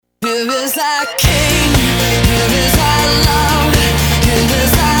Here is our King, here is our love, here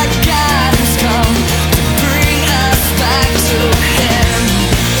is our God who's come to bring us back to Him.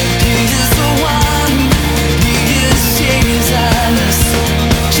 He is the one, He is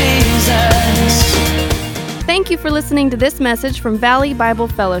Jesus. Thank you for listening to this message from Valley Bible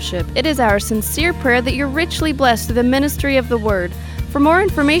Fellowship. It is our sincere prayer that you're richly blessed through the ministry of the Word. For more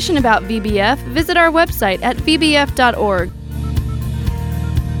information about VBF, visit our website at vbf.org.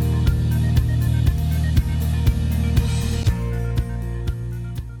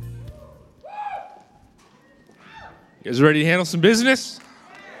 You guys ready to handle some business?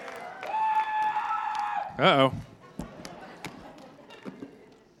 Uh-oh.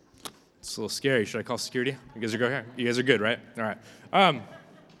 It's a little scary. Should I call security? You guys are good? You guys are good, right? All right.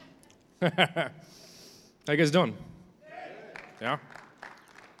 How you guys doing? Yeah?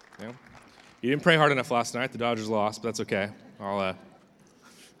 Yeah? You didn't pray hard enough last night. The Dodgers lost, but that's okay. I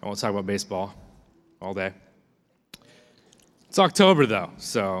won't talk about baseball all day. It's October, though,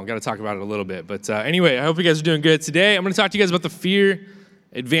 so I've got to talk about it a little bit. But anyway, I hope you guys are doing good. Today, I'm going to talk to you guys about the fear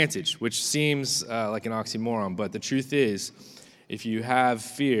advantage, which seems like an oxymoron. But the truth is, if you have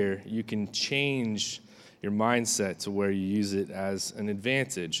fear, you can change your mindset to where you use it as an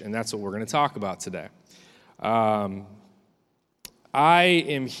advantage. And that's what we're going to talk about today. I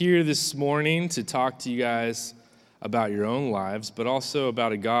am here this morning to talk to you guys about your own lives, but also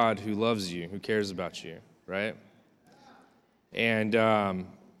about a God who loves you, who cares about you, right? And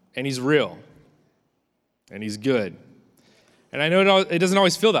He's real, and He's good. And I know it doesn't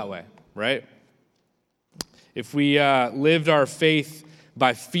always feel that way, right? If we lived our faith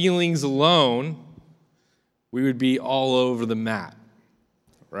by feelings alone, we would be all over the map,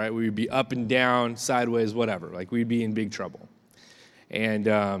 right? We would be up and down, sideways, whatever. Like, we'd be in big trouble.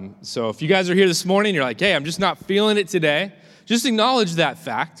 And so if you guys are here this morning, you're like, hey, I'm just not feeling it today, just acknowledge that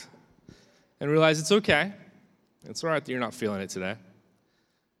fact and realize it's okay. It's all right that you're not feeling it today.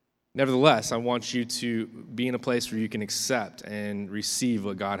 Nevertheless, I want you to be in a place where you can accept and receive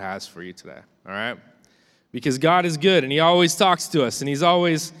what God has for you today, all right? Because God is good, and He always talks to us, and He's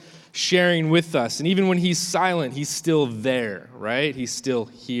always sharing with us. And even when He's silent, He's still there, right? He's still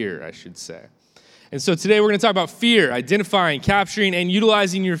here, I should say. And so today we're going to talk about fear, identifying, capturing, and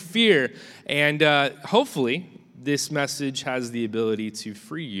utilizing your fear. And hopefully this message has the ability to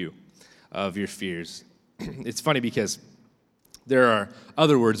free you of your fears. It's funny because there are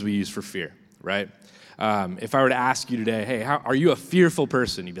other words we use for fear, right? If I were to ask you today, hey, are you a fearful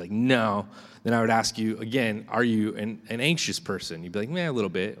person? You'd be like, no. Then I would ask you again, are you an anxious person? You'd be like, a little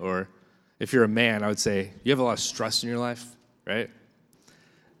bit. Or if you're a man, I would say, you have a lot of stress in your life, right?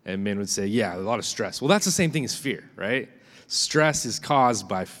 And men would say, yeah, a lot of stress. Well, that's the same thing as fear, right? Stress is caused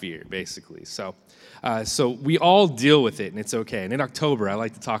by fear, basically. So we all deal with it, and it's okay. And in October, I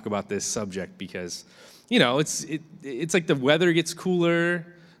like to talk about this subject because it's like the weather gets cooler,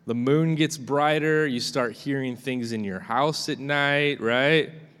 the moon gets brighter, you start hearing things in your house at night,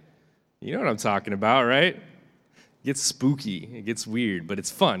 right? You know what I'm talking about, right? It gets spooky, it gets weird, but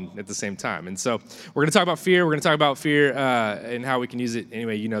it's fun at the same time. And so we're going to talk about fear. We're going to talk about fear and how we can use it.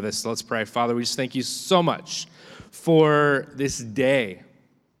 Anyway, you know this, so let's pray. Father, we just thank you so much for this day.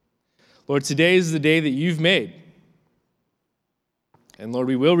 Lord, today is the day that you've made. And Lord,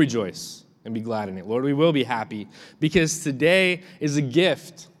 we will rejoice and be glad in it. Lord, we will be happy because today is a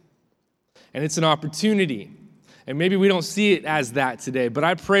gift and it's an opportunity. And maybe we don't see it as that today, but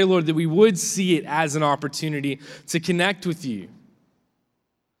I pray, Lord, that we would see it as an opportunity to connect with you.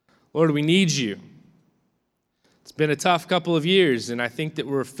 Lord, we need you. It's been a tough couple of years, and I think that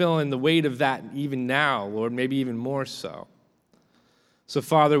we're feeling the weight of that even now, Lord, maybe even more so. So,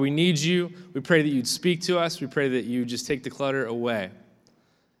 Father, we need you. We pray that you'd speak to us. We pray that you just take the clutter away.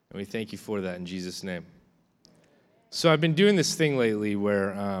 And we thank you for that in Jesus' name. So I've been doing this thing lately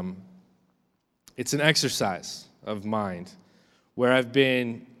where it's an exercise of mind, where I've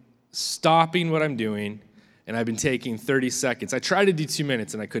been stopping what I'm doing, and I've been taking 30 seconds. I tried to do 2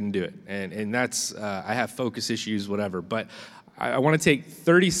 minutes, and I couldn't do it. And that's, I have focus issues, whatever. But I want to take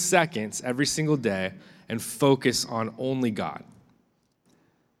 30 seconds every single day and focus on only God.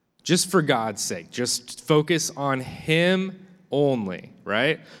 Just for God's sake. Just focus on Him only,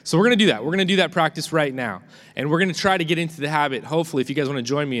 right? So we're going to do that. We're going to do that practice right now. And we're going to try to get into the habit, hopefully, if you guys want to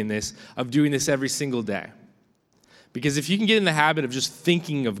join me in this, of doing this every single day. Because if you can get in the habit of just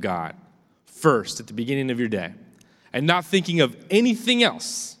thinking of God first at the beginning of your day and not thinking of anything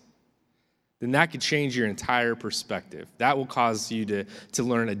else, then that could change your entire perspective. That will cause you to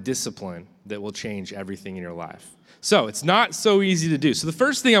learn a discipline that will change everything in your life. So it's not so easy to do. So the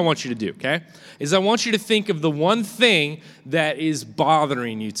first thing I want you to do, okay, is I want you to think of the one thing that is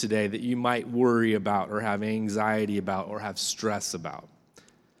bothering you today that you might worry about or have anxiety about or have stress about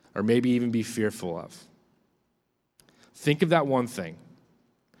or maybe even be fearful of. Think of that one thing.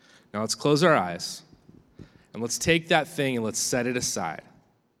 Now let's close our eyes and let's take that thing and let's set it aside.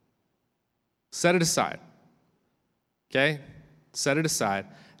 Set it aside, okay? Set it aside.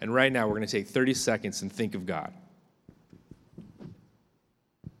 And right now we're going to take 30 seconds and think of God.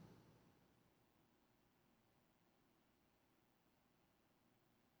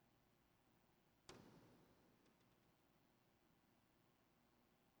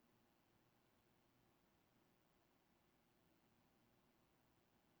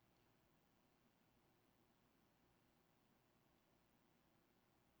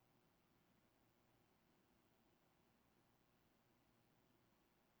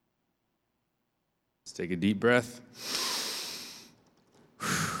 Let's take a deep breath.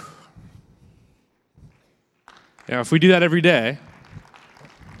 Now, if we do that every day,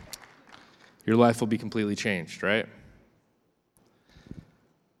 your life will be completely changed, right?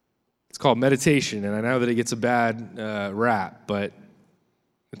 It's called meditation, and I know that it gets a bad rap, but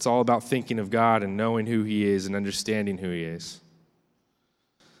it's all about thinking of God and knowing who He is and understanding who He is.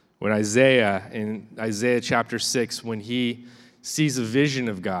 When in Isaiah chapter 6, when he sees a vision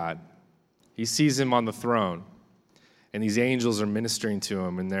of God, he sees Him on the throne, and these angels are ministering to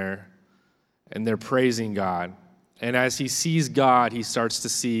him, and they're praising God. And as he sees God, he starts to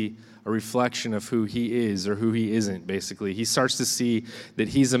see a reflection of who He is or who He isn't, basically. He starts to see that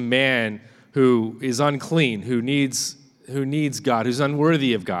he's a man who is unclean, who needs God, who's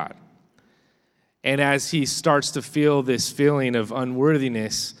unworthy of God. And as he starts to feel this feeling of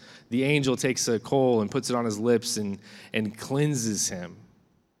unworthiness, the angel takes a coal and puts it on his lips and cleanses him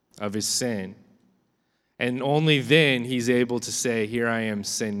of his sin. And only then he's able to say, "Here I am,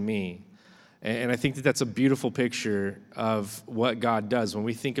 send me." And I think that that's a beautiful picture of what God does. When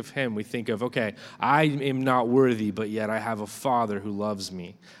we think of Him, we think of, okay, I am not worthy, but yet I have a Father who loves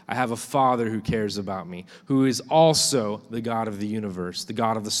me. I have a Father who cares about me, who is also the God of the universe, the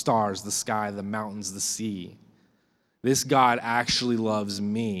God of the stars, the sky, the mountains, the sea. This God actually loves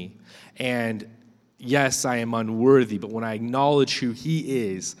me. And yes, I am unworthy, but when I acknowledge who He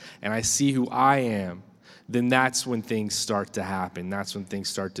is and I see who I am, then that's when things start to happen. That's when things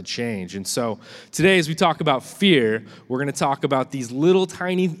start to change. And so today, as we talk about fear, we're going to talk about these little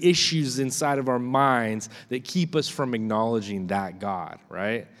tiny issues inside of our minds that keep us from acknowledging that God,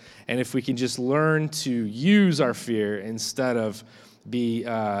 right? And if we can just learn to use our fear instead of be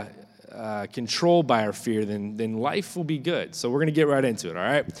controlled by our fear, then life will be good. So we're going to get right into it, all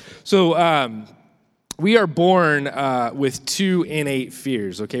right? So we are born with two innate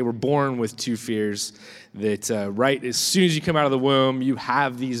fears, okay? We're born with two fears that right as soon as you come out of the womb, you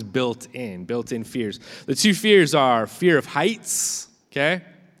have these built-in fears. The two fears are fear of heights, okay,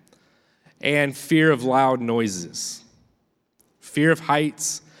 and fear of loud noises. Fear of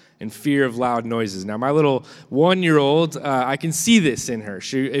heights and fear of loud noises. Now, my little 1-year-old, I can see this in her.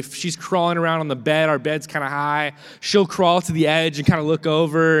 If she's crawling around on the bed, our bed's kind of high, she'll crawl to the edge and kind of look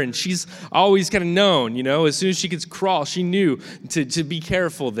over, and she's always kind of known, as soon as she could crawl, she knew to be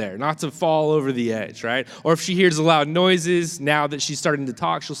careful there, not to fall over the edge, right? Or if she hears the loud noises, now that she's starting to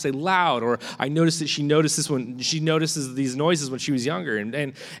talk, she'll say loud, or I noticed that she notices these noises when she was younger.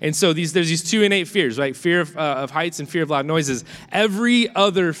 And so there's these two innate fears, right? Fear of heights and fear of loud noises. Every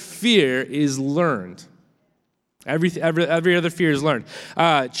other fear is learned. Every other fear is learned.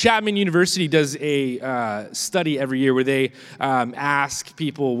 Chapman University does a study every year where they ask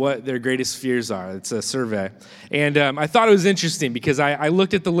people what their greatest fears are. It's a survey. And I thought it was interesting because I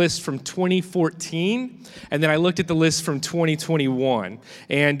looked at the list from 2014, and then I looked at the list from 2021.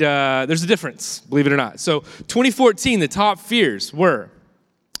 And there's a difference, believe it or not. So 2014, the top fears were,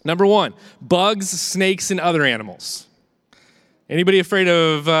 number 1, bugs, snakes, and other animals. Anybody afraid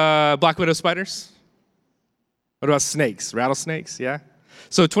of black widow spiders? What about snakes? Rattlesnakes, yeah?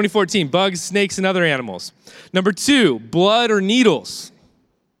 So 2014, bugs, snakes, and other animals. Number 2, blood or needles.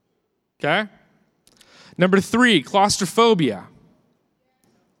 Okay? Number 3, claustrophobia.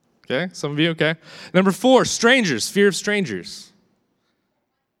 Okay, some of you, okay? Number 4, strangers, fear of strangers.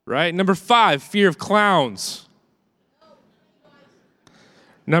 Right? Number 5, fear of clowns.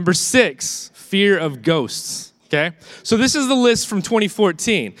 Number 6, fear of ghosts. Okay, so this is the list from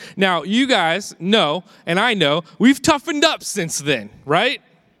 2014. Now, you guys know, and I know, we've toughened up since then, right?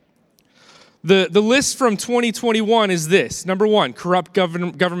 The list from 2021 is this. Number 1, corrupt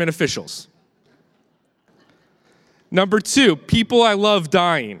government officials. Number 2, people I love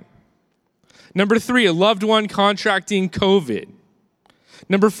dying. Number 3, a loved one contracting COVID.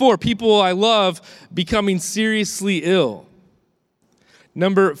 Number 4, people I love becoming seriously ill.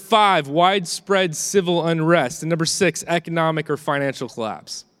 Number 5, widespread civil unrest. And number 6, economic or financial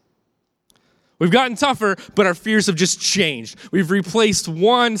collapse. We've gotten tougher, but our fears have just changed. We've replaced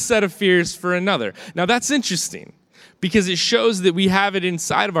one set of fears for another. Now that's interesting because it shows that we have it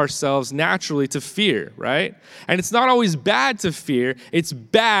inside of ourselves naturally to fear, right? And it's not always bad to fear. It's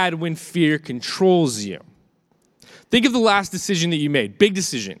bad when fear controls you. Think of the last decision that you made, big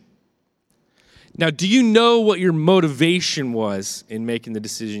decision. Now, do you know what your motivation was in making the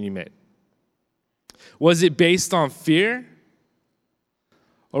decision you made? Was it based on fear?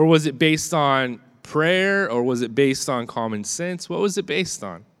 Or was it based on prayer? Or was it based on common sense? What was it based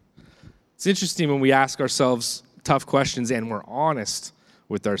on? It's interesting when we ask ourselves tough questions and we're honest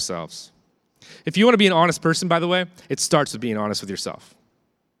with ourselves. If you want to be an honest person, by the way, it starts with being honest with yourself.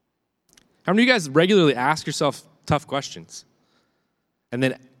 How many of you guys regularly ask yourself tough questions and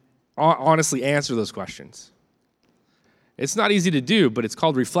then honestly answer those questions? It's not easy to do, but it's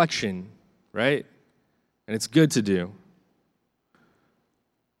called reflection, right? And it's good to do.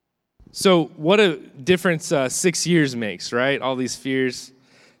 So what a difference 6 years makes, right? All these fears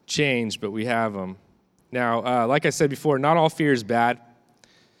change, but we have them. Now, like I said before, not all fear is bad.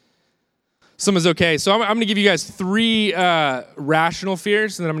 Some is okay. So I'm going to give you guys 3 rational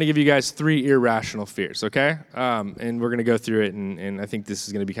fears, and then I'm going to give you guys 3 irrational fears, okay? And we're going to go through it, and I think this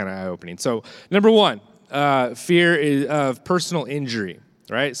is going to be kind of eye-opening. So number 1, fear is of personal injury,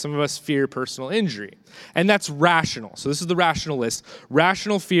 right? Some of us fear personal injury, and that's rational. So this is the rational list.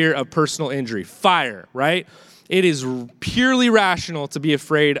 Rational fear of personal injury. Fire, right? It is purely rational to be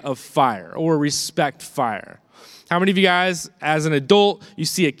afraid of fire or respect fire. How many of you guys, as an adult, you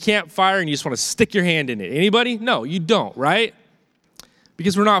see a campfire and you just want to stick your hand in it? Anybody? No, you don't, right?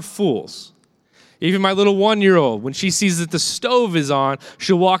 Because we're not fools. Even my little 1-year-old, when she sees that the stove is on,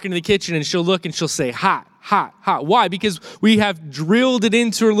 she'll walk into the kitchen and she'll look and she'll say, hot, hot, hot. Why? Because we have drilled it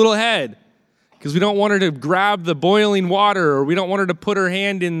into her little head. Because we don't want her to grab the boiling water or we don't want her to put her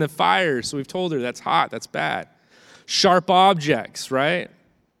hand in the fire. So we've told her that's hot, that's bad. Sharp objects, right?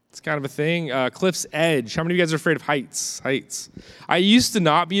 It's kind of a thing. Cliff's edge. How many of you guys are afraid of heights? Heights. I used to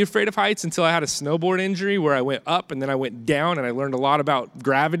not be afraid of heights until I had a snowboard injury where I went up and then I went down and I learned a lot about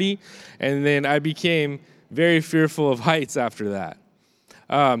gravity. And then I became very fearful of heights after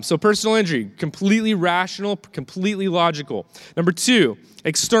that. So personal injury, completely rational, completely logical. Number 2,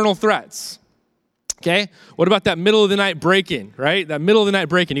 external threats. Okay? What about that middle of the night break-in, right? That middle of the night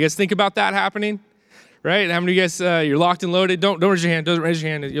break-in. You guys think about that happening? Right? How many of you guys, you're locked and loaded? Don't raise your hand. Don't raise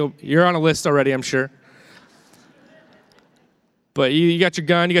your hand. You're on a list already, I'm sure. But you got your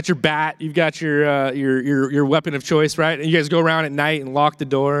gun, you got your bat, you've got your weapon of choice, right? And you guys go around at night and lock the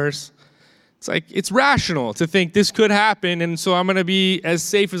doors. It's like, it's rational to think this could happen, and so I'm going to be as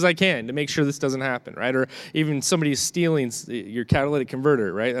safe as I can to make sure this doesn't happen, right? Or even somebody stealing your catalytic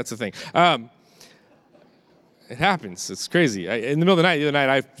converter, right? That's the thing. It happens. It's crazy. In the middle of the other night,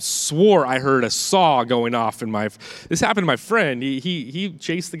 I swore I heard a saw going off this happened to my friend. He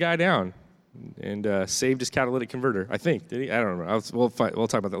chased the guy down and saved his catalytic converter, I think. Did he? I don't know. We'll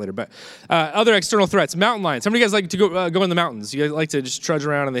talk about that later. But other external threats, mountain lions. How many of you guys like to go in the mountains? You guys like to just trudge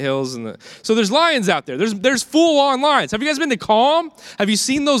around in the hills? So there's lions out there. There's full-on lions. Have you guys been to Calm? Have you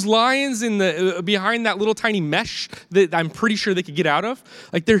seen those lions in the behind that little tiny mesh that I'm pretty sure they could get out of?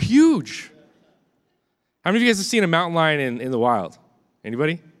 Like, they're huge. How many of you guys have seen a mountain lion in the wild?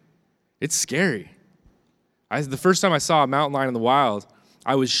 Anybody? It's scary. The first time I saw a mountain lion in the wild,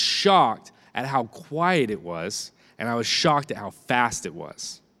 I was shocked at how quiet it was, and I was shocked at how fast it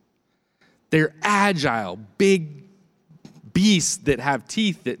was. They're agile, big beasts that have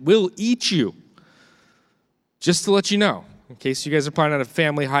teeth that will eat you. Just to let you know, in case you guys are planning on a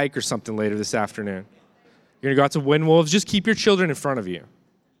family hike or something later this afternoon. You're going to go out to Wind Wolves, just keep your children in front of you,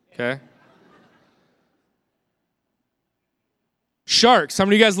 okay? Sharks. How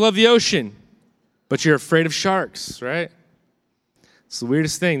many of you guys love the ocean? But you're afraid of sharks, right? It's the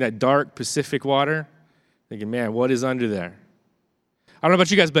weirdest thing, that dark Pacific water. Thinking, man, what is under there? I don't know about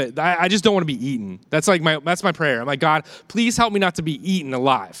you guys, but I just don't want to be eaten. That's my prayer. I'm like, God, please help me not to be eaten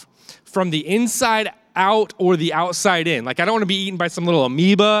alive. From the inside out or the outside in. Like, I don't want to be eaten by some little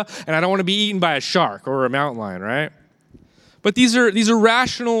amoeba, and I don't want to be eaten by a shark or a mountain lion, right? But these are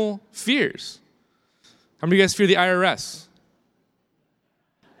rational fears. How many of you guys fear the IRS?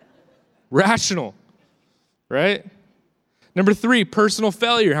 Rational, right? Number 3, personal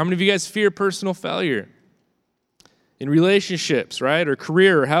failure. How many of you guys fear personal failure? In relationships, right? Or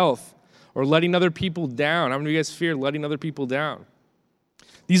career or health. or letting other people down. How many of you guys fear letting other people down?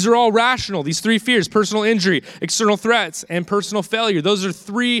 These are all rational. These three fears: personal injury, external threats, and personal failure. Those are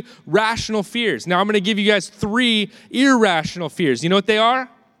three rational fears. Now I'm going to give you guys three irrational fears. You know what they are?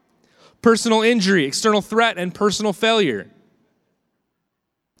 Personal injury, external threat, and personal failure.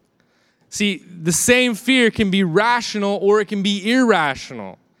 See, the same fear can be rational or it can be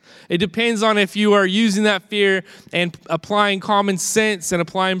irrational. It depends on if you are using that fear and applying common sense and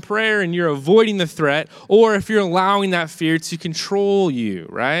applying prayer and you're avoiding the threat, or if you're allowing that fear to control you,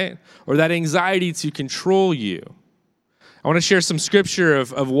 right? Or that anxiety to control you. I want to share some scripture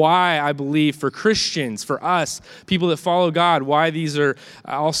of why I believe for Christians, for us, people that follow God, why these are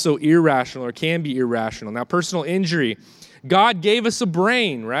also irrational or can be irrational. Now, personal injury. God gave us a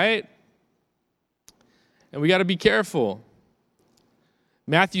brain, right? And we got to be careful.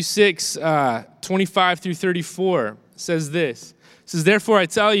 Matthew 6, 25 through 34 says this. It says, "Therefore I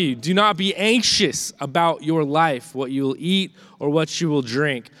tell you, do not be anxious about your life, what you will eat or what you will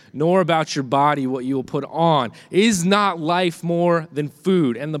drink, nor about your body, what you will put on. Is not life more than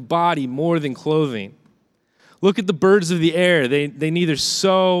food, and the body more than clothing? Look at the birds of the air. They neither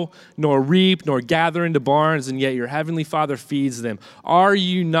sow nor reap nor gather into barns, and yet your heavenly Father feeds them. Are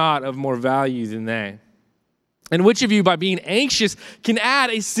you not of more value than they? And which of you, by being anxious, can add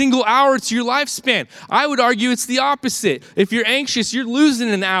a single hour to your lifespan?" I would argue it's the opposite. If you're anxious, you're losing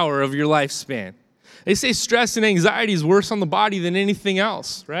an hour of your lifespan. They say stress and anxiety is worse on the body than anything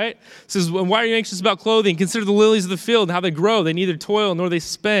else, right? It says, "Why are you anxious about clothing? Consider the lilies of the field and how they grow. They neither toil nor they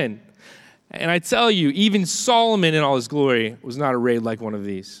spin. And I tell you, even Solomon in all his glory was not arrayed like one of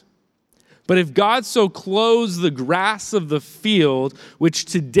these. But if God so clothes the grass of the field, which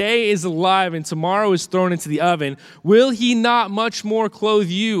today is alive and tomorrow is thrown into the oven, will he not much more clothe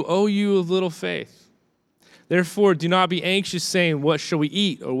you, O you of little faith? Therefore, do not be anxious, saying, what shall we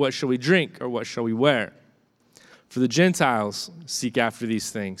eat, or what shall we drink, or what shall we wear? For the Gentiles seek after these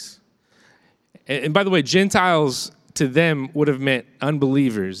things." And by the way, Gentiles to them would have meant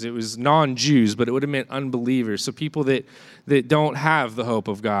unbelievers. It was non-Jews, but it would have meant unbelievers. So people that don't have the hope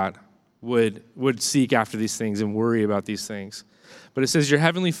of God would seek after these things and worry about these things. But it says your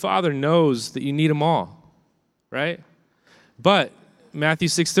heavenly Father knows that you need them all, right? But Matthew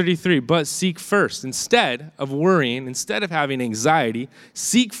 6:33, "But seek first," instead of worrying, instead of having anxiety,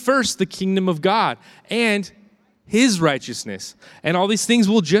 seek first the kingdom of God and his righteousness, and all these things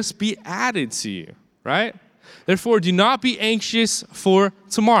will just be added to you, right? Therefore, do not be anxious for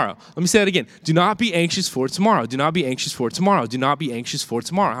tomorrow. Let me say that again. Do not be anxious for tomorrow. Do not be anxious for tomorrow. Do not be anxious for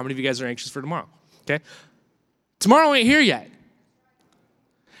tomorrow. How many of you guys are anxious for tomorrow? Okay? Tomorrow ain't here yet.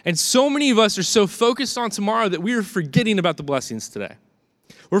 And so many of us are so focused on tomorrow that we are forgetting about the blessings today.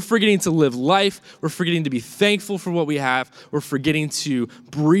 We're forgetting to live life. We're forgetting to be thankful for what we have. We're forgetting to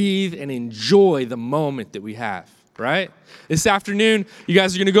breathe and enjoy the moment that we have. Right? This afternoon, you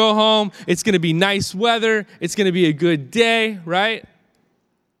guys are going to go home. It's going to be nice weather. It's going to be a good day, right?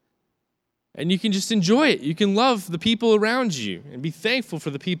 And you can just enjoy it. You can love the people around you and be thankful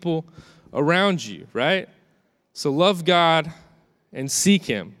for the people around you, right? So love God and seek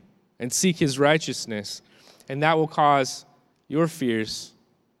him and seek his righteousness, and that will cause your fears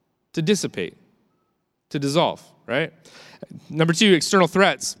to dissipate, to dissolve, right? Number 2, external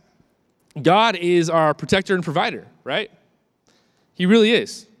threats. God is our protector and provider, right? He really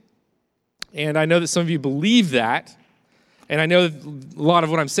is. And I know that some of you believe that. And I know that a lot of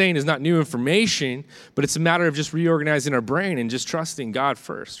what I'm saying is not new information, but it's a matter of just reorganizing our brain and just trusting God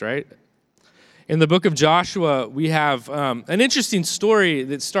first, right? In the book of Joshua, we have an interesting story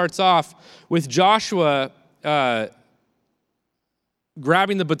that starts off with Joshua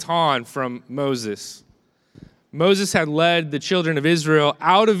grabbing the baton from Moses. Moses had led the children of Israel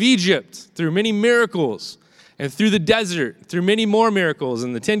out of Egypt through many miracles and through the desert, through many more miracles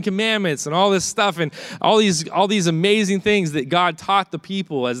and the 10 Commandments and all this stuff and all these amazing things that God taught the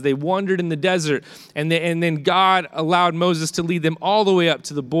people as they wandered in the desert. And then God allowed Moses to lead them all the way up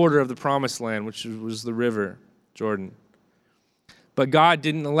to the border of the Promised Land, which was the river, Jordan. But God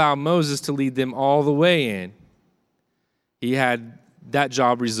didn't allow Moses to lead them all the way in. He had that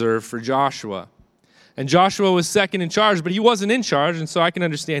job reserved for Joshua. And Joshua was second in charge, but he wasn't in charge, and so I can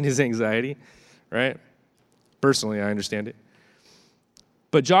understand his anxiety, right? Personally, I understand it.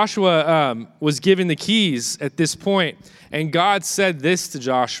 But Joshua was given the keys at this point, and God said this to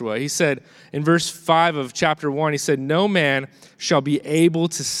Joshua. He said in verse 5 of chapter 1, he said, "No man shall be able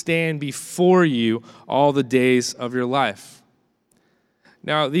to stand before you all the days of your life."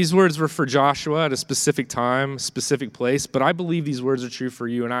 Now, these words were for Joshua at a specific time, specific place, but I believe these words are true for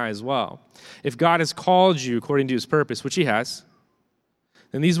you and I as well. If God has called you according to his purpose, which he has,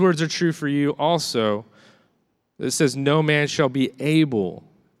 And these words are true for you also. It says, no man shall be able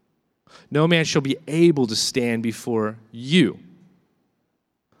to stand before you.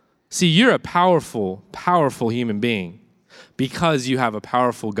 See, you're a powerful, powerful human being because you have a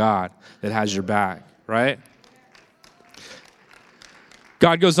powerful God that has your back, right?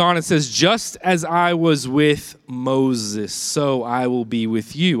 God goes on and says, just as I was with Moses, so I will be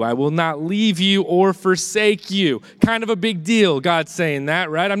with you. I will not leave you or forsake you. Kind of a big deal, God's saying that,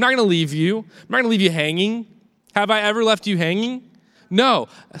 right? I'm not going to leave you. I'm not going to leave you hanging. Have I ever left you hanging? No.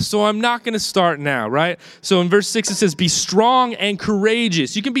 So I'm not going to start now, right? So in verse 6, it says, be strong and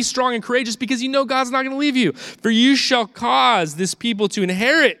courageous. You can be strong and courageous because you know God's not going to leave you. For you shall cause this people to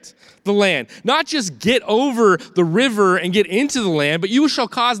inherit the land. Not just get over the river and get into the land, but you shall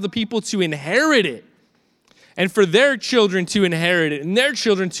cause the people to inherit it. And for their children to inherit it, and their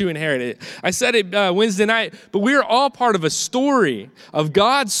children to inherit it. I said it Wednesday night, but we are all part of a story, of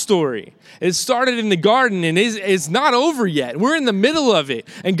God's story. It started in the garden, and it's not over yet. We're in the middle of it,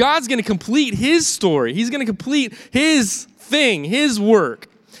 and God's going to complete his story. He's going to complete his thing, his work.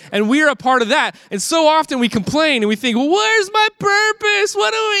 And we're a part of that. And so often we complain and we think, well, where's my purpose?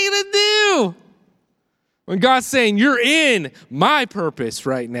 What are we going to do? When God's saying, you're in my purpose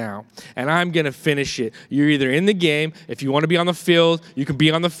right now, and I'm going to finish it. You're either in the game. If you want to be on the field, you can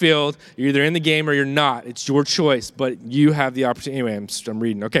be on the field. You're either in the game or you're not. It's your choice, but you have the opportunity. Anyway, I'm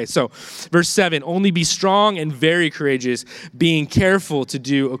reading. Okay, so verse 7, only be strong and very courageous, being careful to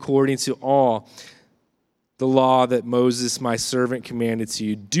do according to all the law that Moses, my servant, commanded to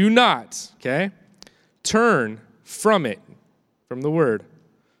you. Do not, turn from it, from the word,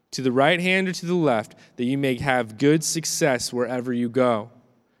 to the right hand or to the left, that you may have good success wherever you go.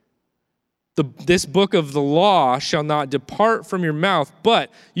 This book of the law shall not depart from your mouth,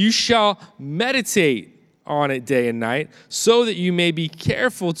 but you shall meditate on it day and night, so that you may be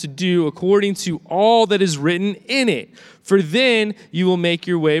careful to do according to all that is written in it. For then you will make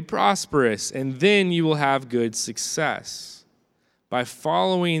your way prosperous, and then you will have good success. By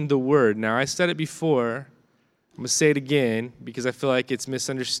following the word. Now, I said it before. I'm going to say it again because I feel like it's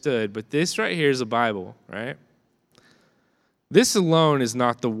misunderstood. But this right here is a Bible, right? This alone is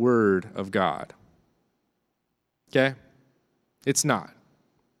not the word of God. Okay? It's not.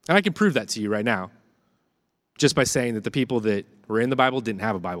 And I can prove that to you right now, just by saying that the people that were in the Bible didn't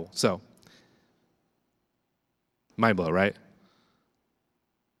have a Bible. So, mind blow, right?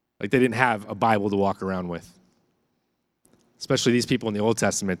 Like they didn't have a Bible to walk around with. Especially these people in the Old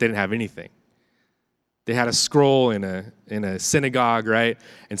Testament, they didn't have anything. They had a scroll in a synagogue, right?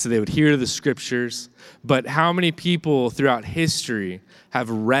 And so they would hear the scriptures. But how many people throughout history have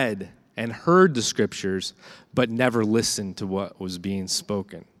read and heard the scriptures, but never listened to what was being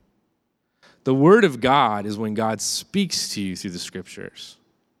spoken? The word of God is when God speaks to you through the scriptures.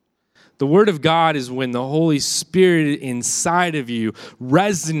 The word of God is when the Holy Spirit inside of you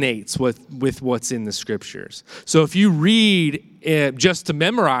resonates with what's in the scriptures. So if you read just to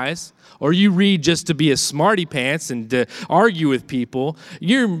memorize, or you read just to be a smarty pants and to argue with people,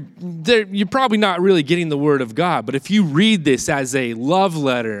 you're probably not really getting the word of God. But if you read this as a love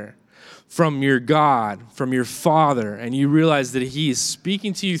letter from your God, from your Father, and you realize that he is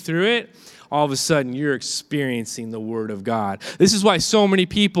speaking to you through it, all of a sudden you're experiencing the word of God. This is why so many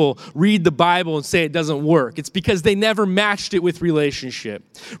people read the Bible and say it doesn't work. It's because they never matched it with relationship.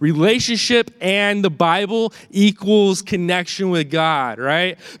 Relationship and the Bible equals connection with God,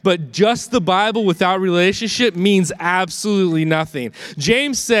 right? But just the Bible without relationship means absolutely nothing.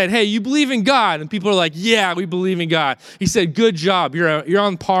 James said, hey, you believe in God? And people are like, yeah, we believe in God. He said, good job. You're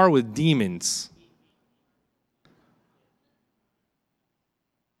on par with demons.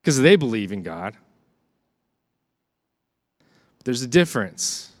 Because they believe in God. There's a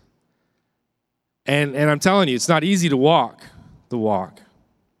difference. And I'm telling you, it's not easy to walk the walk.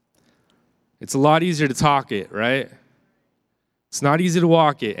 It's a lot easier to talk it, right? It's not easy to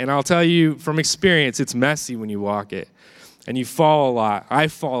walk it. And I'll tell you from experience, it's messy when you walk it. And you fall a lot. I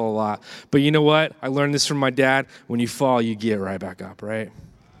fall a lot. But you know what? I learned this from my dad. When you fall, you get right back up, right?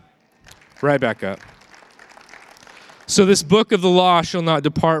 Right back up. So this book of the law shall not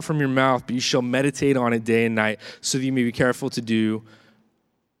depart from your mouth, but you shall meditate on it day and night, so that you may be careful to do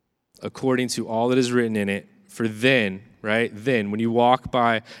according to all that is written in it. For then, right, then when you walk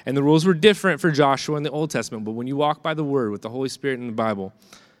by, and the rules were different for Joshua in the Old Testament, but when you walk by the word with the Holy Spirit in the Bible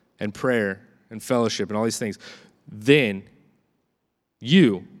and prayer and fellowship and all these things, then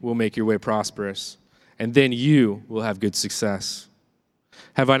you will make your way prosperous, and then you will have good success.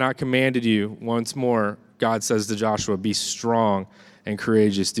 Have I not commanded you once more? God says to Joshua, be strong and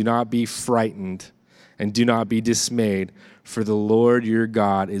courageous. Do not be frightened and do not be dismayed, for the Lord your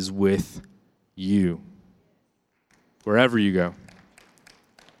God is with you, wherever you go.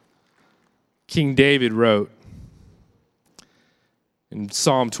 King David wrote in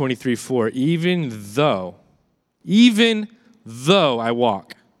Psalm 23:4, even though I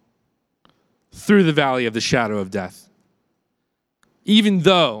walk through the valley of the shadow of death, even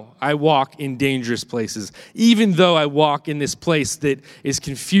though I walk in dangerous places, even though I walk in this place that is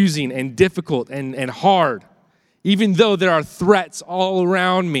confusing and difficult and hard, even though there are threats all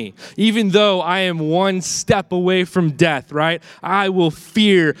around me, even though I am one step away from death, right? I will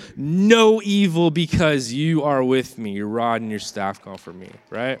fear no evil because you are with me. Your rod and your staff comfort me,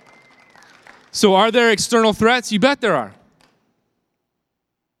 right? So are there external threats? You bet there are.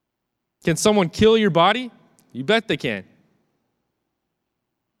 Can someone kill your body? You bet they can.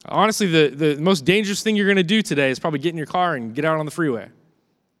 Honestly, the most dangerous thing you're going to do today is probably get in your car and get out on the freeway.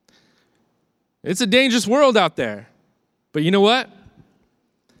 It's a dangerous world out there. But you know what?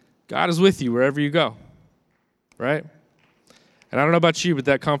 God is with you wherever you go, right? And I don't know about you, but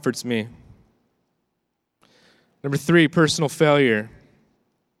that comforts me. Number 3, personal failure.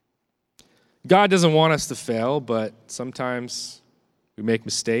 God doesn't want us to fail, but sometimes we make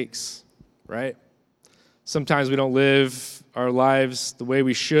mistakes, right? Sometimes we don't live our lives the way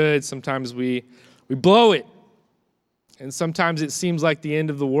we should. Sometimes we blow it. And sometimes it seems like the end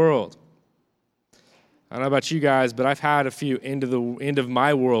of the world. I don't know about you guys, but I've had a few end of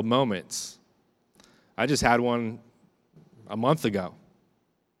my world moments. I just had one a month ago.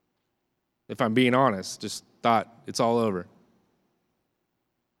 If I'm being honest, just thought it's all over.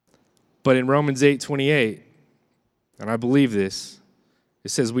 But in Romans 8:28, and I believe this, it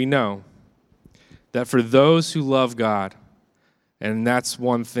says we know that for those who love God, and that's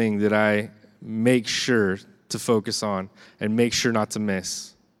one thing that I make sure to focus on and make sure not to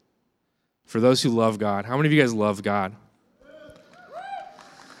miss. For those who love God. How many of you guys love God?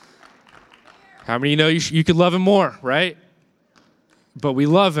 How many of you know you could love him more, right? But we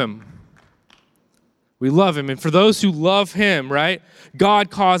love him. We love him. And for those who love him, right, God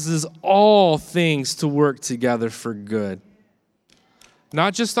causes all things to work together for good.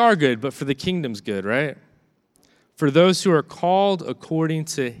 Not just our good, but for the kingdom's good, right? For those who are called according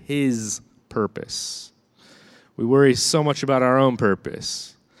to his purpose. We worry so much about our own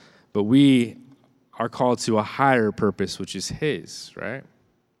purpose, but we are called to a higher purpose, which is his, right?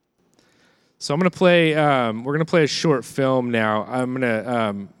 So we're going to play a short film now. I'm going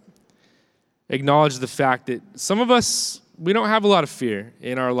to acknowledge the fact that some of us, we don't have a lot of fear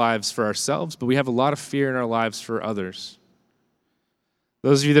in our lives for ourselves, but we have a lot of fear in our lives for others.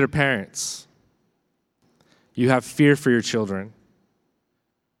 Those of you that are parents, you have fear for your children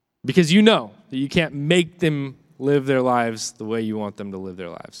because you know that you can't make them live their lives the way you want them to live their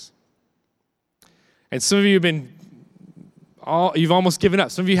lives. And some of you you've almost given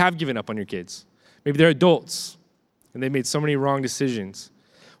up. Some of you have given up on your kids. Maybe they're adults and they made so many wrong decisions.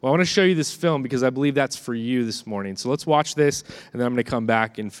 Well, I want to show you this film because I believe that's for you this morning. So let's watch this and then I'm going to come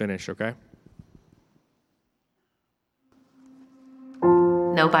back and finish, okay?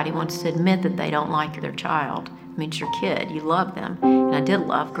 Nobody wants to admit that they don't like their child. I mean, it's your kid. You love them. And I did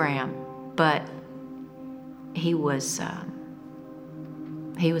love Graham, but he was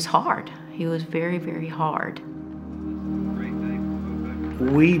hard. He was very, very hard.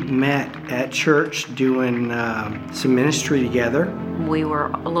 We met at church doing some ministry together. We were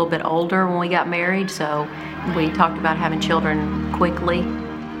a little bit older when we got married, so we talked about having children quickly.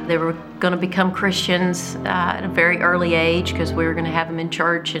 They were going to become Christians at a very early age because we were going to have them in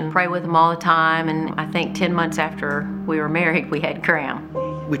church and pray with them all the time. And I think 10 months after we were married, we had Graham.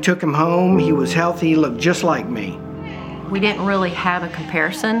 We took him home. He was healthy. He looked just like me. We didn't really have a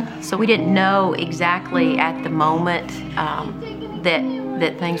comparison, so we didn't know exactly at the moment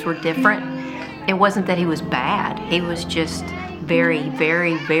that things were different. It wasn't that he was bad. He was just very,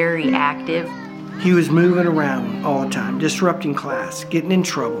 very, very active. He was moving around all the time, disrupting class, getting in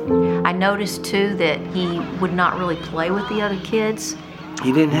trouble. I noticed, too, that he would not really play with the other kids.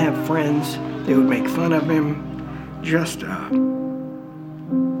 He didn't have friends. They would make fun of him.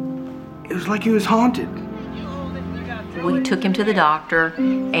 It was like he was haunted. We took him to the doctor,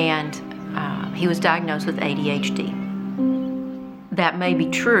 and he was diagnosed with ADHD. That may be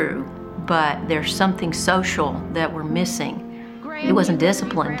true, but there's something social that we're missing. He wasn't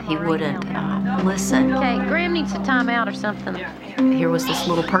disciplined. He wouldn't listen. Okay, Graham needs a timeout or something. Here was this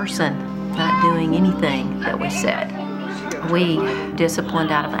little person not doing anything that we said. We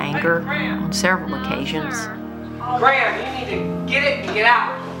disciplined out of anger on several occasions. Graham, you need to get it and get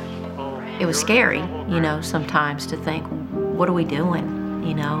out. It was scary, sometimes to think, what are we doing,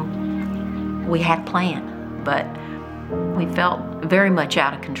 We had a plan, but we felt very much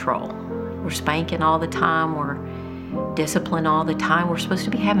out of control. We're spanking all the time, we're disciplined all the time. We're supposed to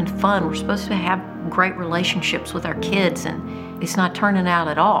be having fun. We're supposed to have great relationships with our kids, and it's not turning out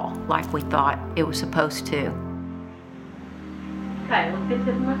at all like we thought it was supposed to. Okay, let's get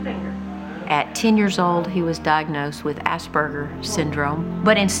this in my finger. At 10 years old, he was diagnosed with Asperger syndrome.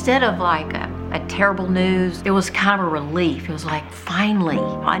 But instead of like a terrible news, it was kind of a relief. It was like, finally,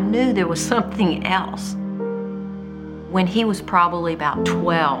 I knew there was something else. When he was probably about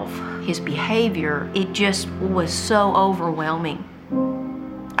 12, his behavior, it just was so overwhelming.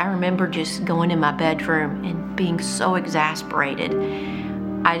 I remember just going in my bedroom and being so exasperated.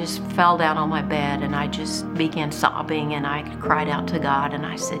 I just fell down on my bed and I just began sobbing, and I cried out to God, and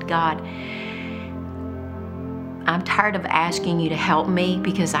I said, God, I'm tired of asking you to help me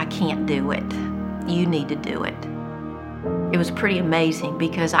because I can't do it. You need to do it. It was pretty amazing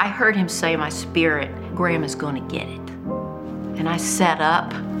because I heard him say in my spirit, Graham is going to get it. And I sat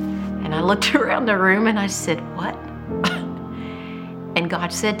up and I looked around the room and I said, what? And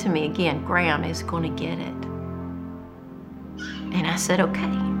God said to me again, Graham is going to get it. And I said, okay,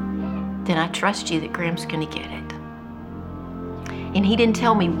 then I trust you that Graham's going to get it. And he didn't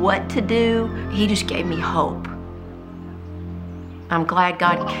tell me what to do. He just gave me hope. I'm glad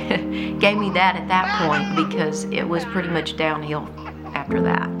God gave me that at that point, because it was pretty much downhill after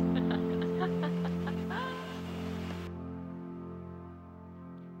that.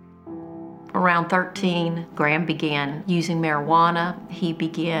 Around 13, Graham began using marijuana. He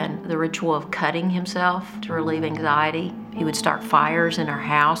began the ritual of cutting himself to relieve anxiety. He would start fires in our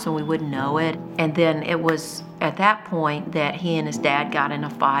house and we wouldn't know it. And then it was at that point that he and his dad got in a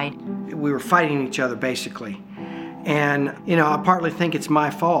fight. We were fighting each other, basically. And, I partly think it's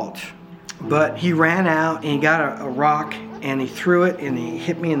my fault. But he ran out and he got a rock and he threw it and he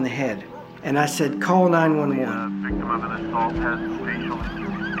hit me in the head. And I said, call 911. Victim of an assault has facial.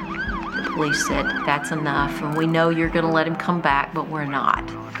 The police said, that's enough, and we know you're going to let him come back, but we're not.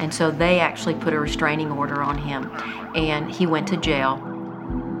 And so they actually put a restraining order on him, and he went to jail.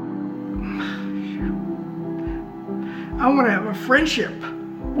 I want to have a friendship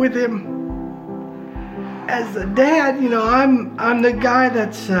with him. As a dad, I'm the guy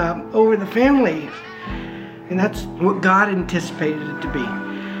that's over the family, and that's what God anticipated it to be.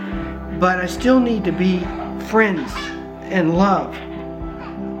 But I still need to be friends and love.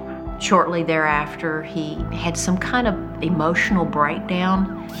 Shortly thereafter, he had some kind of emotional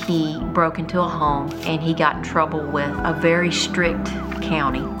breakdown. He broke into a home and he got in trouble with a very strict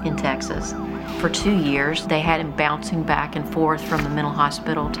county in Texas. For 2 years, they had him bouncing back and forth from the mental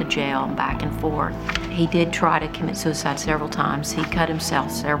hospital to jail and back and forth. He did try to commit suicide several times. He cut himself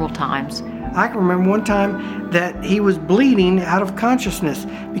several times. I can remember one time that he was bleeding out of consciousness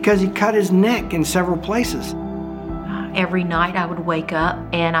because he cut his neck in several places. Every night I would wake up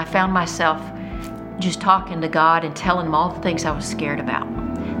and I found myself just talking to God and telling him all the things I was scared about.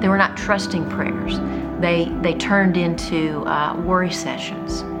 They were not trusting prayers. They turned into worry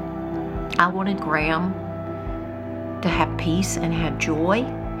sessions. I wanted Graham to have peace and have joy.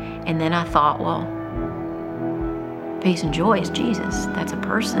 And then I thought, well, peace and joy is Jesus. That's a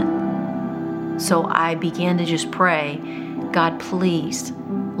person. So I began to just pray, God, please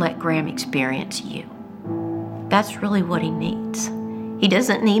let Graham experience you. That's really what he needs. He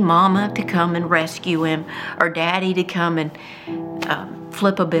doesn't need mama to come and rescue him or daddy to come and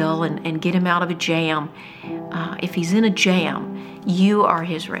flip a bill and get him out of a jam. If he's in a jam, you are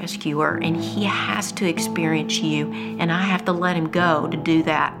his rescuer, and he has to experience you, and I have to let him go to do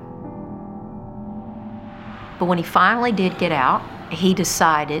that. But when he finally did get out, he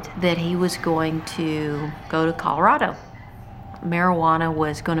decided that he was going to go to Colorado. Marijuana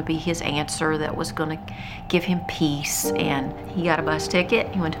was going to be his answer that was going to give him peace, and he got a bus ticket.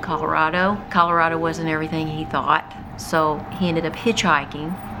 He went to Colorado. Colorado wasn't everything he thought, so he ended up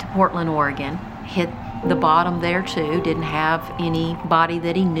hitchhiking to Portland, Oregon, hit the bottom there too, didn't have anybody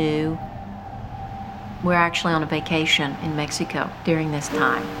that he knew. We're actually on a vacation in Mexico during this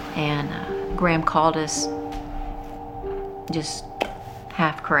time, and Graham called us just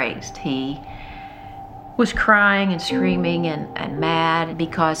half crazed. He was crying and screaming and mad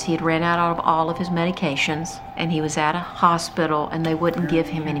because he had ran out of all of his medications, and he was at a hospital and they wouldn't give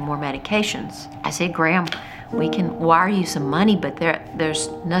him any more medications. I said, Graham, we can wire you some money, but there's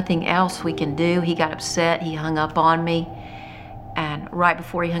nothing else we can do. He got upset. He hung up on me. And right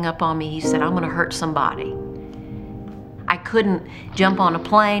before he hung up on me, he said, I'm going to hurt somebody. I couldn't jump on a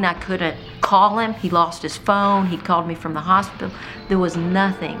plane. I couldn't call him. He lost his phone. He called me from the hospital. There was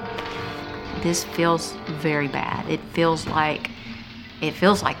nothing. This feels very bad. It feels like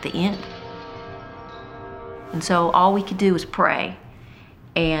the end. And so all we could do was pray.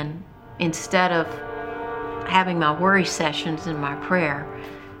 And instead of having my worry sessions in my prayer,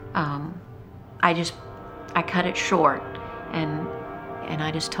 I cut it short, and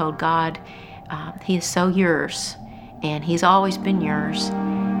I just told God, He is so yours, and He's always been yours.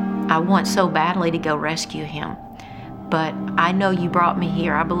 I want so badly to go rescue him, but I know you brought me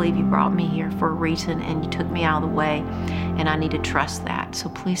here. I believe you brought me here for a reason, and you took me out of the way, and I need to trust that. So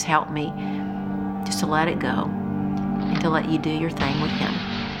please help me just to let it go and to let you do your thing with him.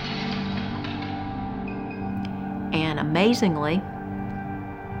 And amazingly,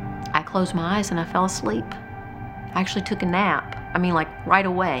 I closed my eyes and I fell asleep. I actually took a nap. I mean, like right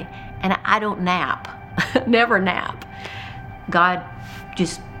away. And I don't nap, never nap. God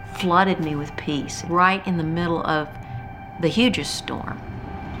just flooded me with peace right in the middle of the hugest storm.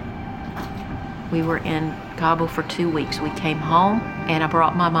 We were in Cabo for 2 weeks. We came home and I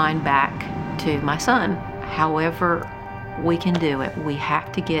brought my mind back to my son. However we can do it, we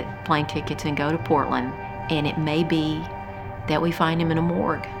have to get plane tickets and go to Portland. And it may be that we find him in a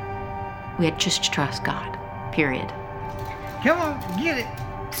morgue. We had just to trust God, period. Come on, get it.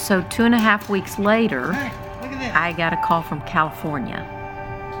 So 2.5 weeks later, Hey, look at that. I got a call from California.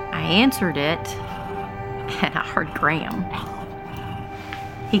 I answered it, and I heard Graham.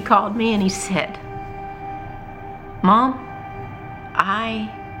 He called me and he said, "Mom, I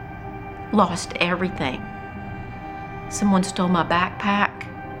lost everything. Someone stole my backpack,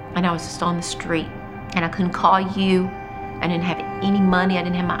 and I was just on the street, and I couldn't call you. I didn't have any money. I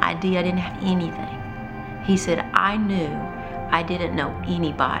didn't have my ID. I didn't have anything." He said, "I knew I didn't know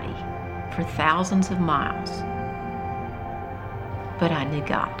anybody for thousands of miles, but I knew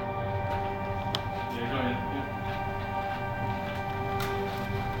God."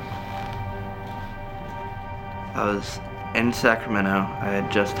 I was in Sacramento. I had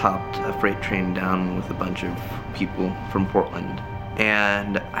just hopped a freight train down with a bunch of people from Portland.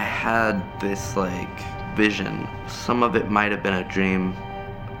 And I had this vision. Some of it might have been a dream,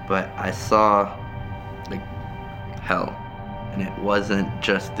 but I saw hell. And it wasn't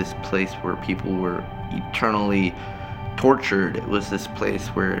just this place where people were eternally tortured. It was this place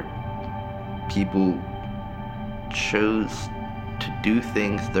where people chose to do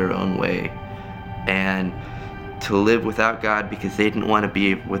things their own way and to live without God because they didn't want to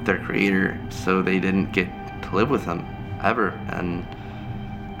be with their Creator, so they didn't get to live with Him ever. And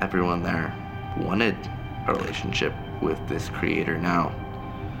everyone there wanted a relationship with this Creator now.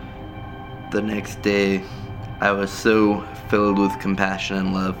 The next day, I was so filled with compassion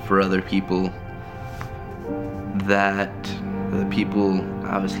and love for other people that the people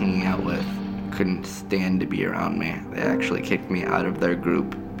I was hanging out with couldn't stand to be around me. They actually kicked me out of their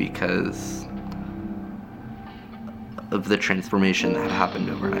group because of the transformation that happened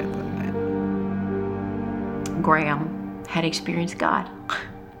overnight that night. Graham had experienced God.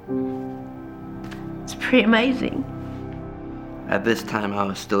 It's pretty amazing. At this time, I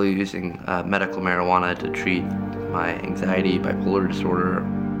was still using medical marijuana to treat my anxiety, bipolar disorder.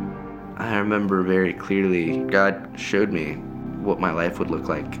 I remember very clearly God showed me what my life would look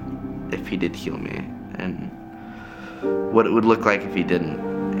like if He did heal me, and what it would look like if He didn't.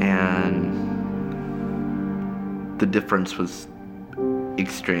 And the difference was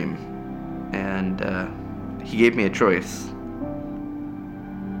extreme. And He gave me a choice.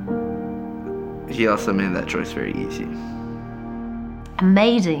 He also made that choice very easy.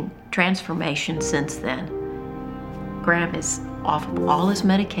 Amazing transformation since then. Graham is off of all his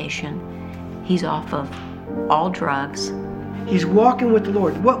medication. He's off of all drugs. He's walking with the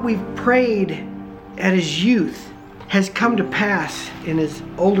Lord. What we've prayed at his youth has come to pass in his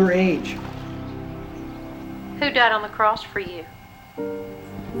older age. Who died on the cross for you?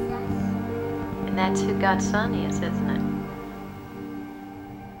 And that's who God's Son is, isn't it?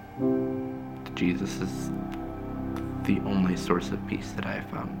 Jesus is the only source of peace that I have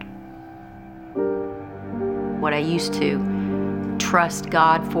found. What I used to trust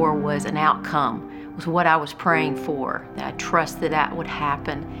God for was an outcome, was what I was praying for, that I trusted that would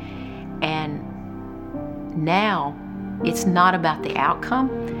happen. And now it's not about the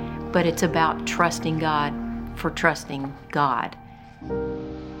outcome, but it's about trusting God for trusting God.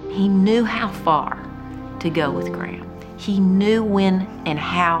 He knew how far to go with Graham. He knew when and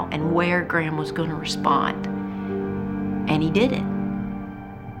how and where Graham was going to respond. And he did it.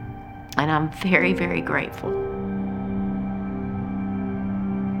 And I'm very, very grateful.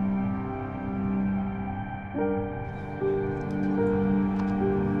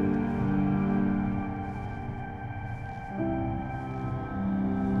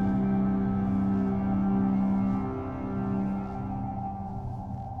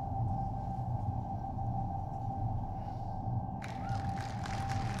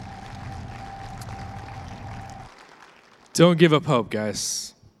 Don't give up hope,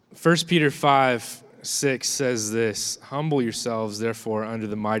 guys. 1 Peter 5:6 says this, humble yourselves, therefore, under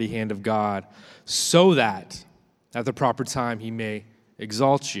the mighty hand of God, so that at the proper time he may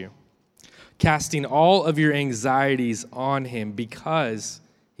exalt you, casting all of your anxieties on him because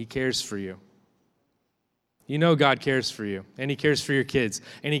he cares for you. You know God cares for you, and he cares for your kids,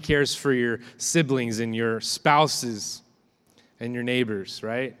 and he cares for your siblings and your spouses and your neighbors,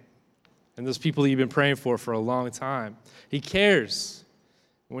 right? And those people that you've been praying for a long time. He cares.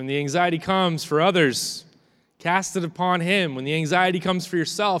 When the anxiety comes for others, cast it upon him. When the anxiety comes for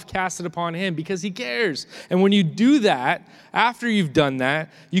yourself, cast it upon him because he cares. And when you do that, after you've done that,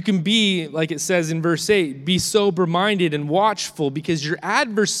 you can be, like it says in verse 8, be sober-minded and watchful because your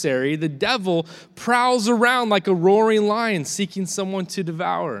adversary, the devil, prowls around like a roaring lion seeking someone to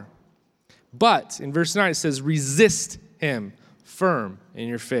devour. But in verse 9 it says, resist him firm in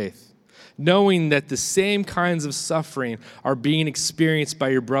your faith, knowing that the same kinds of suffering are being experienced by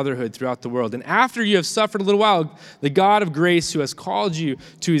your brotherhood throughout the world. And after you have suffered a little while, the God of grace who has called you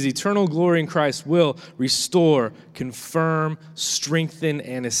to his eternal glory in Christ will restore, confirm, strengthen,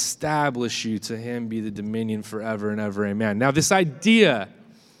 and establish you. To him be the dominion forever and ever. Amen. Now, this idea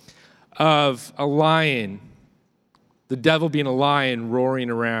of a lion, the devil being a lion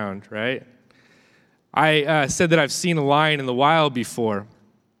roaring around, right? I said that I've seen a lion in the wild before.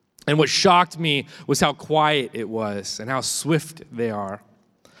 And what shocked me was how quiet it was and how swift they are.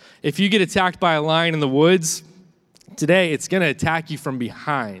 If you get attacked by a lion in the woods, today it's going to attack you from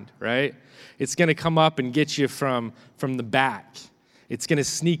behind, right? It's going to come up and get you from the back. It's going to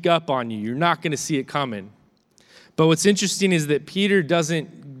sneak up on you. You're not going to see it coming. But what's interesting is that Peter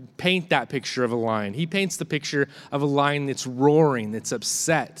doesn't paint that picture of a lion. He paints the picture of a lion that's roaring, that's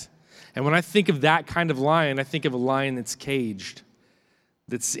upset. And when I think of that kind of lion, I think of a lion that's caged,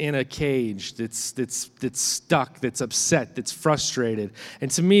 that's in a cage, that's stuck, that's upset, that's frustrated.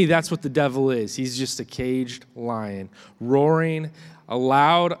 And to me, that's what the devil is. He's just a caged lion, roaring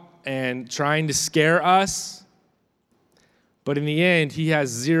aloud and trying to scare us. But in the end, he has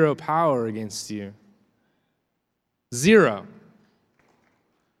zero power against you. Zero.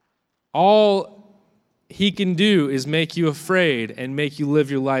 All he can do is make you afraid and make you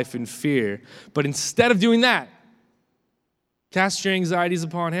live your life in fear. But instead of doing that, cast your anxieties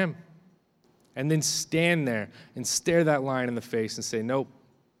upon him and then stand there and stare that lion in the face and say, nope,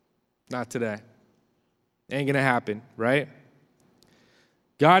 not today. Ain't going to happen, right?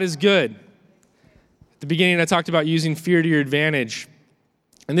 God is good. At the beginning, I talked about using fear to your advantage.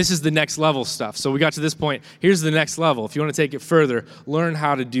 And this is the next level stuff. So we got to this point. Here's the next level. If you want to take it further, learn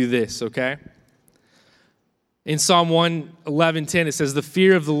how to do this, okay? In Psalm 111:10, it says, the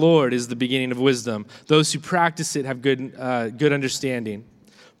fear of the Lord is the beginning of wisdom. Those who practice it have good understanding.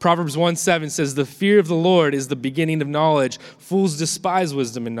 Proverbs 1:7 says, the fear of the Lord is the beginning of knowledge. Fools despise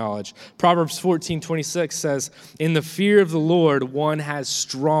wisdom and knowledge. Proverbs 14:26 says, in the fear of the Lord, one has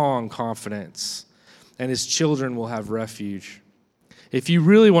strong confidence, and his children will have refuge. If you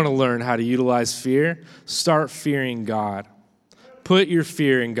really want to learn how to utilize fear, start fearing God. Put your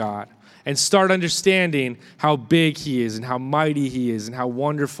fear in God. And start understanding how big he is and how mighty he is and how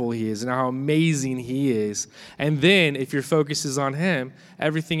wonderful he is and how amazing he is. And then if your focus is on him,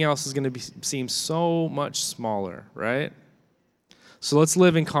 everything else is going to seem so much smaller, right? So let's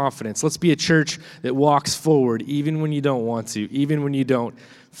live in confidence. Let's be a church that walks forward even when you don't want to, even when you don't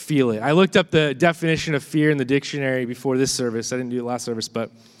feel it. I looked up the definition of fear in the dictionary before this service. I didn't do it last service, but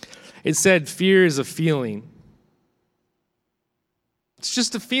it said fear is a feeling. It's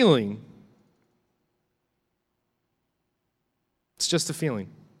just a feeling. It's just a feeling.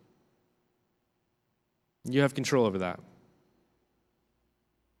 You have control over that.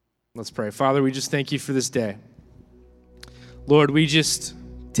 Let's pray. Father, we just thank you for this day. Lord, we just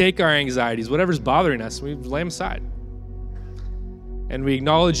take our anxieties, whatever's bothering us, we lay them aside. And we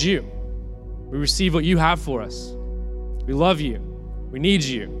acknowledge you. We receive what you have for us. We love you. We need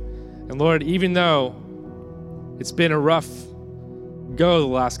you. And Lord, even though it's been a rough go the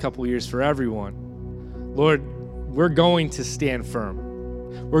last couple of years for everyone, Lord, we're going to stand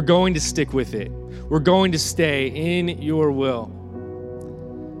firm. We're going to stick with it. We're going to stay in your will.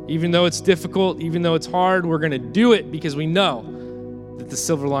 Even though it's difficult, even though it's hard, we're going to do it because we know that the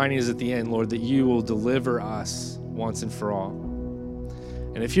silver lining is at the end, Lord, that you will deliver us once and for all.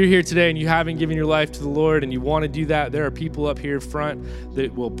 And if you're here today and you haven't given your life to the Lord and you want to do that, there are people up here front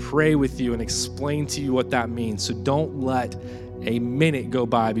that will pray with you and explain to you what that means. So don't let a minute go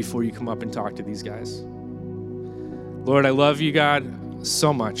by before you come up and talk to these guys. Lord, I love you, God,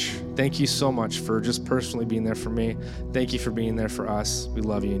 so much. Thank you so much for just personally being there for me. Thank you for being there for us. We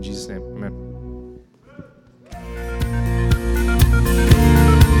love you in Jesus' name. Amen.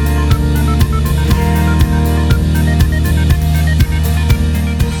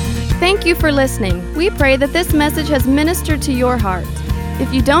 Thank you for listening. We pray that this message has ministered to your heart.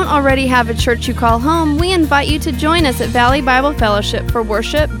 If you don't already have a church you call home, we invite you to join us at Valley Bible Fellowship for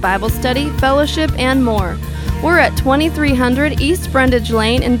worship, Bible study, fellowship, and more. We're at 2300 East Brundage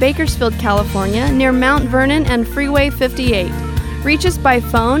Lane in Bakersfield, California, near Mount Vernon and Freeway 58. Reach us by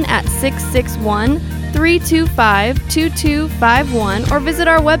phone at 661-325-2251 or visit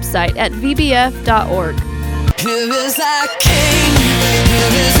our website at vbf.org. Here is our King,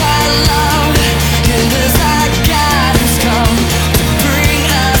 here is our love, here is our